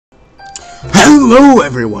Hello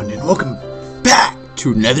everyone and welcome back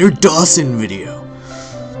to another Dawson video.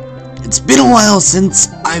 It's been a while since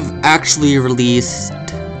I've actually released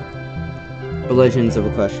Legends of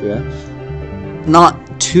Equestria.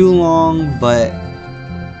 Not too long, but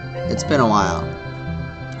it's been a while.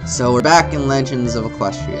 So we're back in Legends of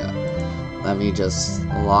Equestria. Let me just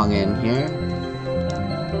log in here.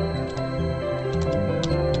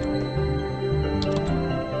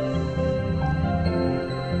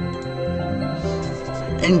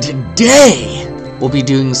 And today, we'll be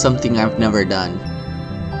doing something I've never done.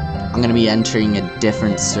 I'm gonna be entering a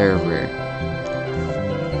different server.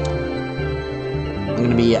 I'm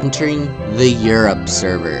gonna be entering the Europe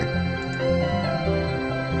server.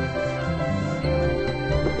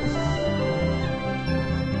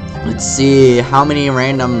 Let's see how many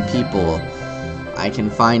random people I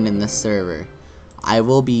can find in this server. I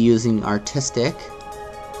will be using artistic.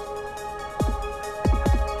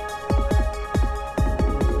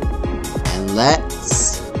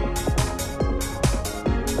 Let's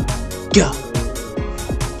go.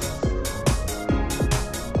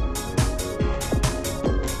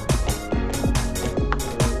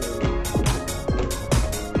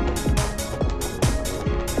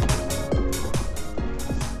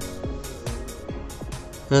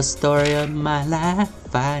 The story of my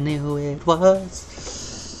life, I knew it was.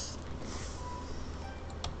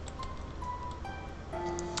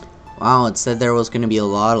 Wow, it said there was going to be a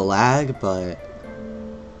lot of lag, but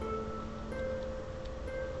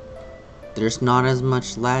there's not as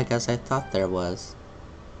much lag as I thought there was.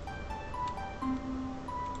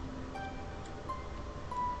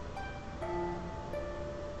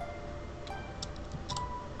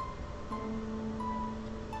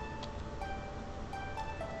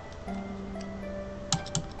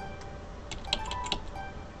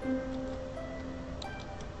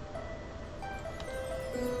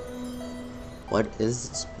 What is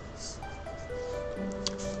this place?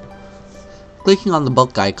 Clicking on the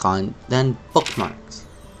book icon, then bookmarks.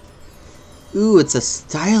 Ooh, it's a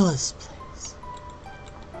stylist place.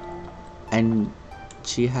 And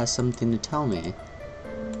she has something to tell me.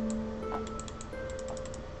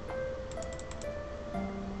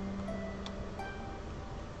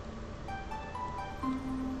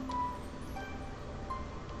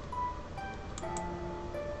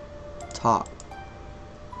 Talk.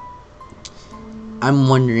 I'm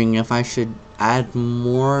wondering if I should add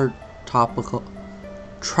more tropical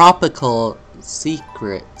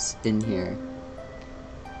secrets in here.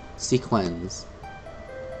 Sequins.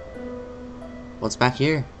 What's back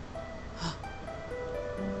here?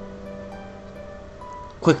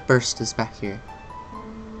 Quick Burst is back here.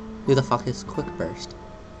 Who the fuck is Quick Burst?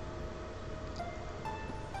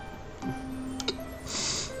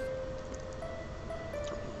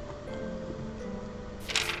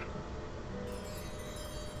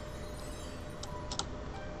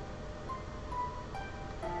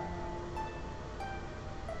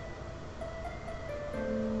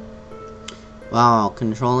 Wow,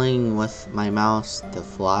 controlling with my mouse to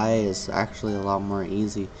fly is actually a lot more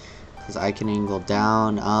easy because I can angle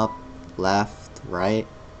down, up, left, right,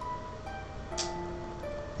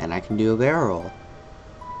 and I can do a barrel roll.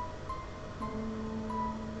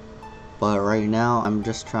 But right now I'm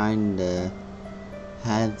just trying to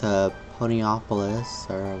head the Ponyopolis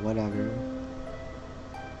or whatever.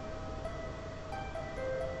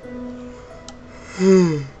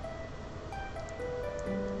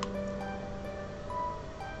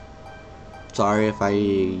 Sorry if I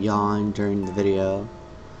yawn during the video.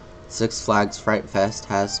 Six Flags Fright Fest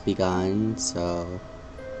has begun, so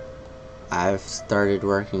I've started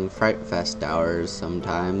working Fright Fest hours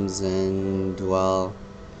sometimes, and well,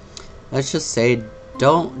 let's just say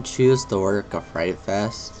don't choose to work a Fright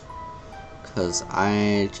Fest, because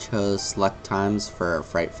I chose select times for a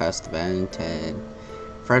Fright Fest event, and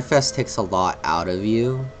Fright Fest takes a lot out of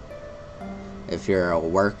you if you're a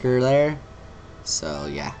worker there, so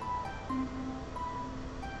yeah.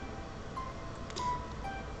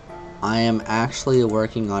 I am actually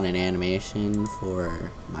working on an animation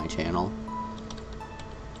for my channel.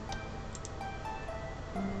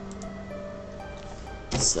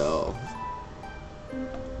 So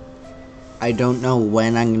I don't know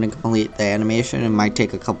when I'm gonna complete the animation. It might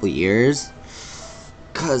take a couple years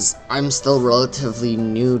because I'm still relatively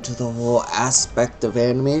new to the whole aspect of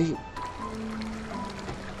animating.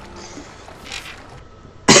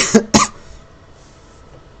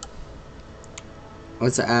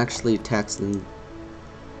 What's actually texting?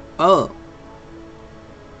 Oh,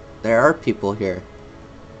 there are people here.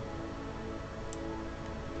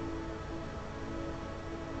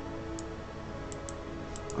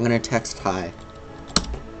 I'm gonna text hi.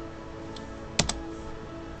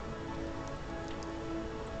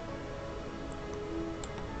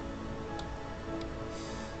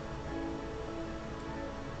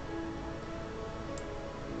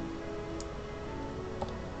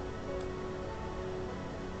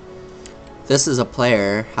 this is a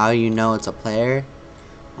player. How you know it's a player?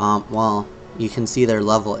 Well, you can see their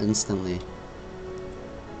level instantly.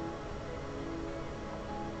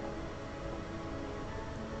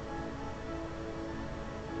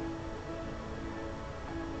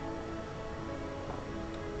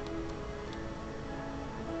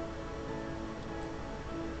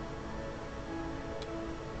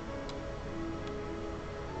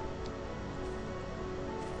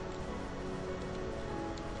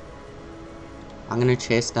 I'm gonna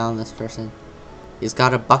chase down this person. He's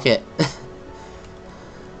got a bucket.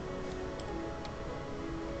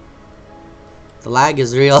 The lag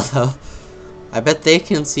is real though. I bet they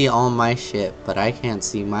can see all my shit, but I can't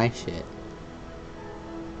see my shit.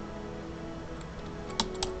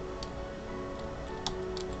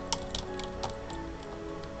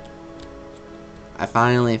 I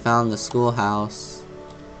finally found the schoolhouse.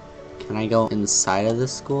 Can I go inside of the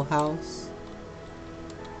schoolhouse?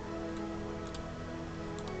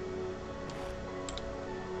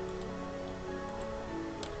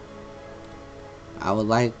 I would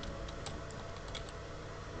like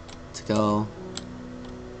to go.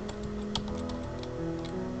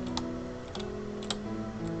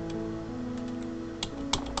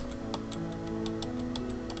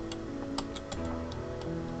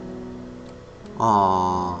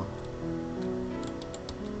 Aww.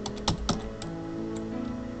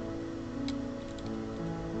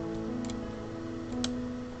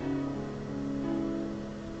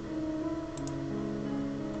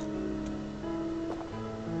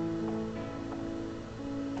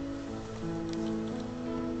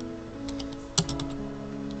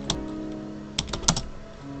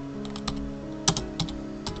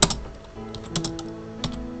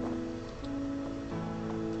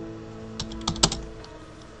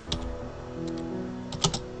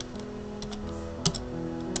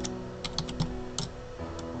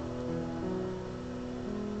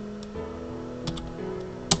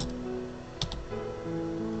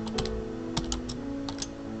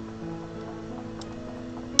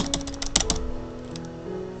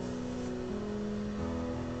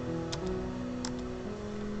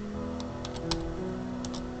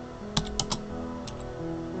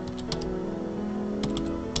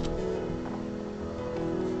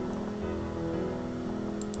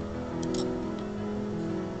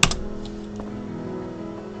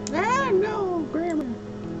 No, grammar.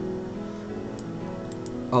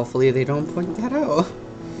 Hopefully they don't point that out.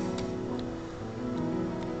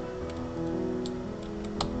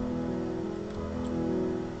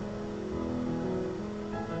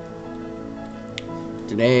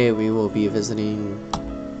 Today we will be visiting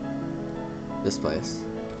this place.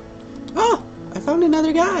 Oh! I found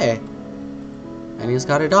another guy! And he's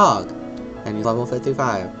got a dog. And he's level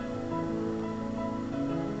 55.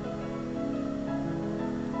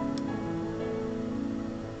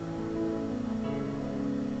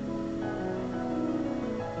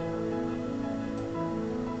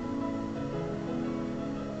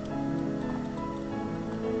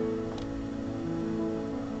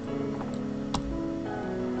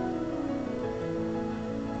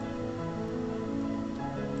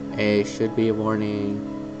 A should be a warning.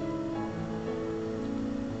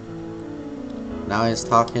 Now he's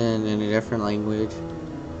talking in a different language.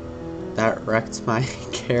 That wrecked my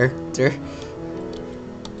character.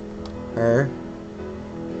 Her.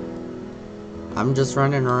 I'm just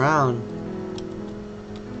running around.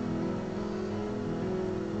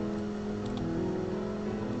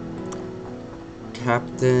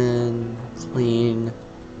 Captain Clean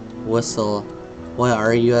Whistle. What,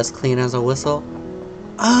 are you as clean as a whistle?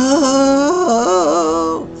 Oh!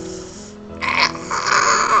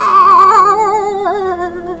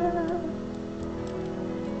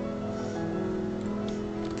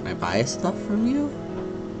 Can I buy stuff from you?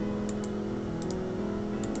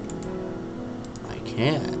 I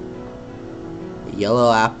can.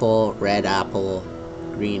 Yellow apple, red apple,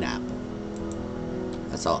 green apple.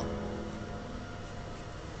 That's all.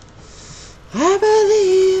 I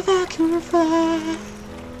believe I can fly.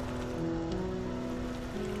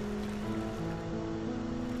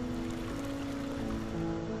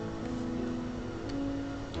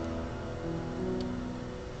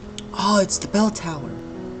 Oh, it's the bell tower.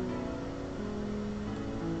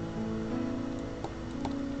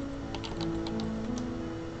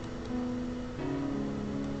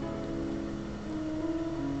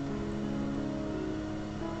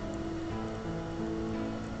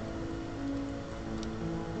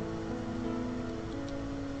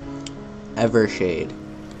 Evershade.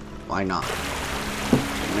 Why not?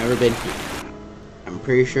 I've never been here. I'm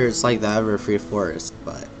pretty sure it's like the Everfree Forest,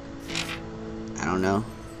 but I don't know.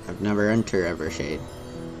 I've never entered Evershade.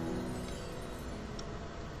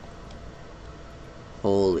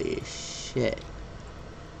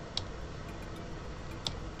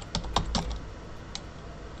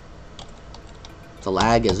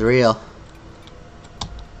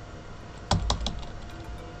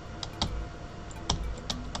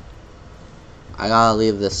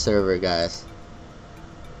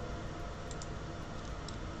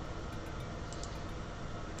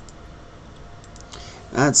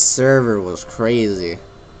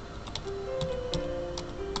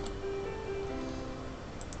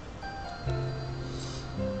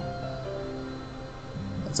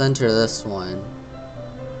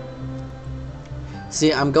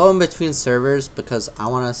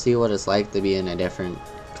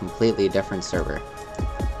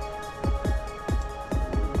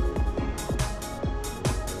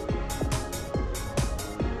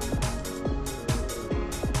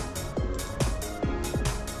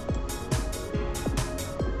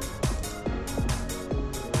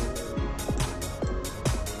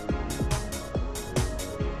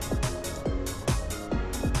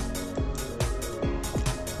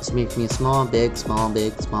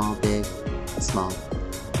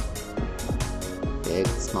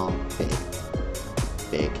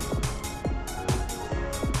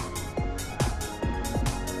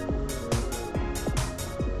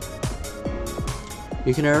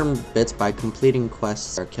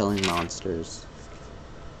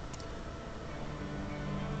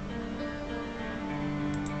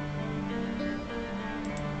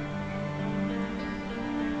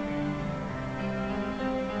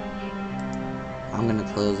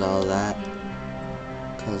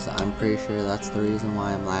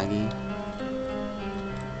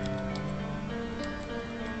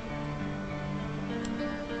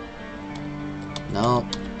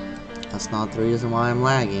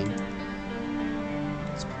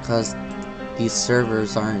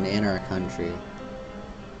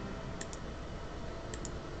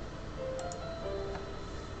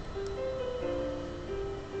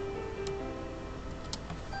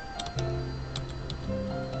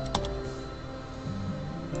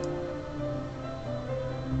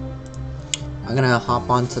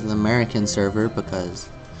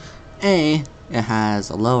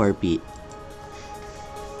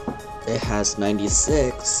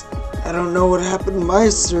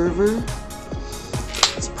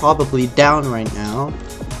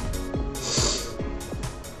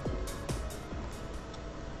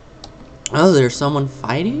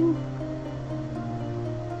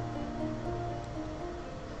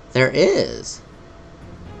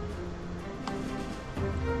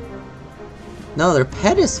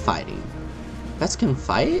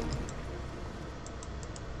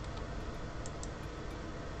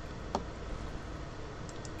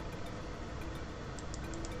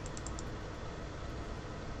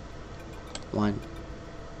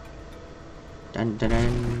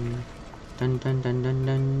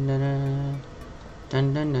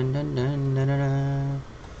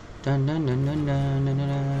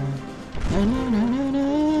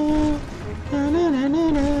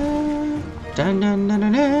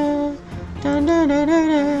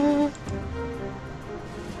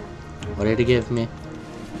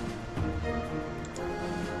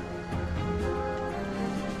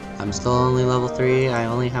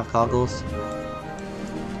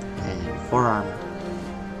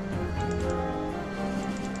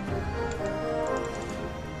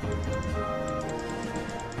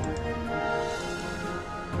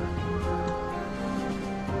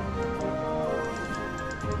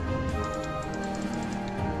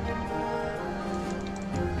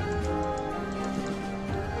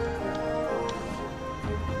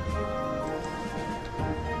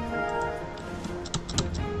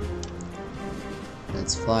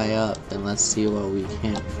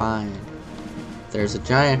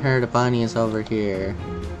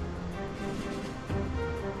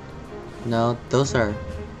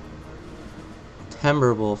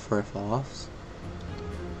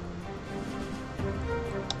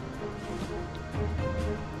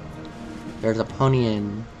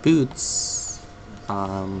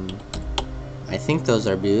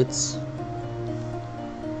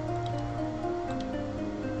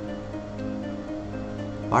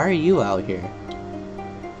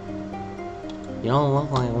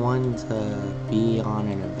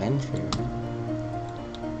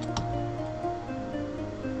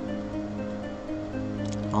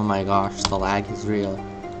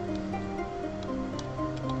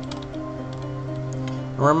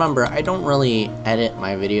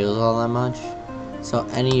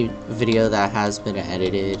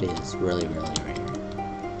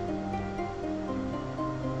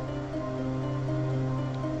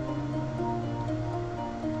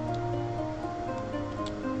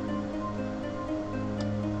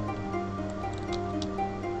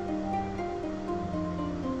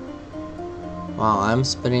 Wow, I'm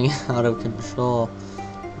spinning out of control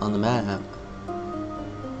on the map.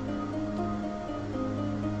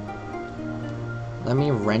 Let me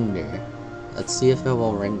render. Let's see if it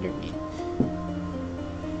will render me.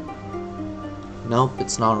 Nope,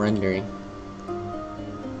 it's not rendering.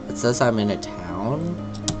 It says I'm in a town?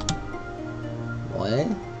 What?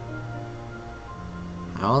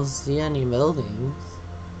 I don't see any buildings.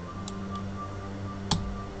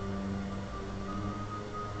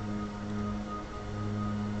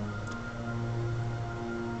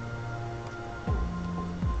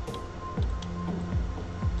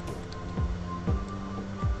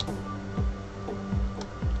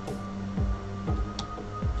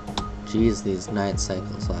 Jeez, these night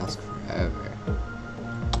cycles last forever.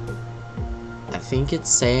 I think it's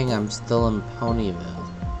saying I'm still in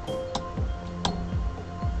Ponyville.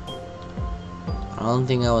 I don't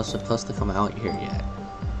think I was supposed to come out here yet.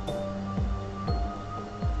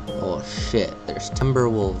 Oh shit, there's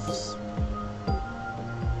Timberwolves.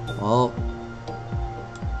 Well,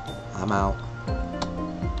 I'm out.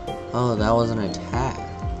 Oh, that was an attack.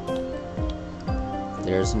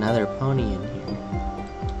 There's another pony in here.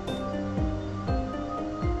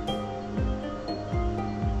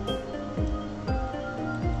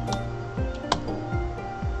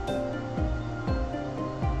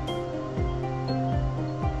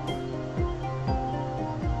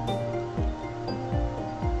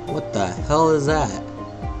 What the hell is that?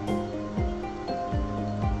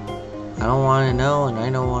 I don't want to know, and I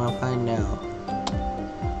don't want to find out.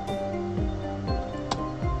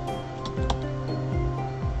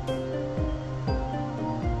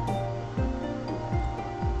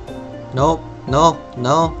 Nope, no,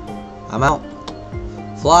 no, I'm out.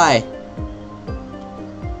 Fly!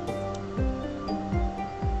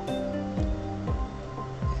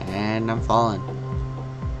 And I'm falling.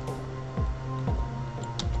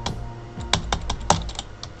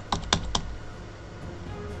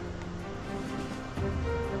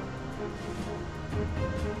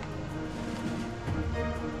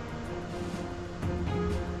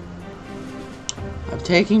 I'm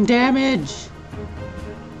taking damage!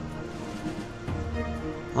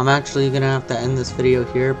 I'm actually gonna have to end this video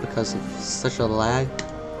here because of such a lag.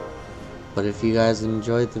 But if you guys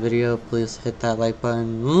enjoyed the video, please hit that like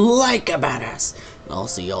button like a badass. And I'll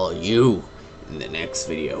see all you in the next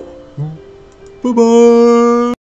video. Bye bye!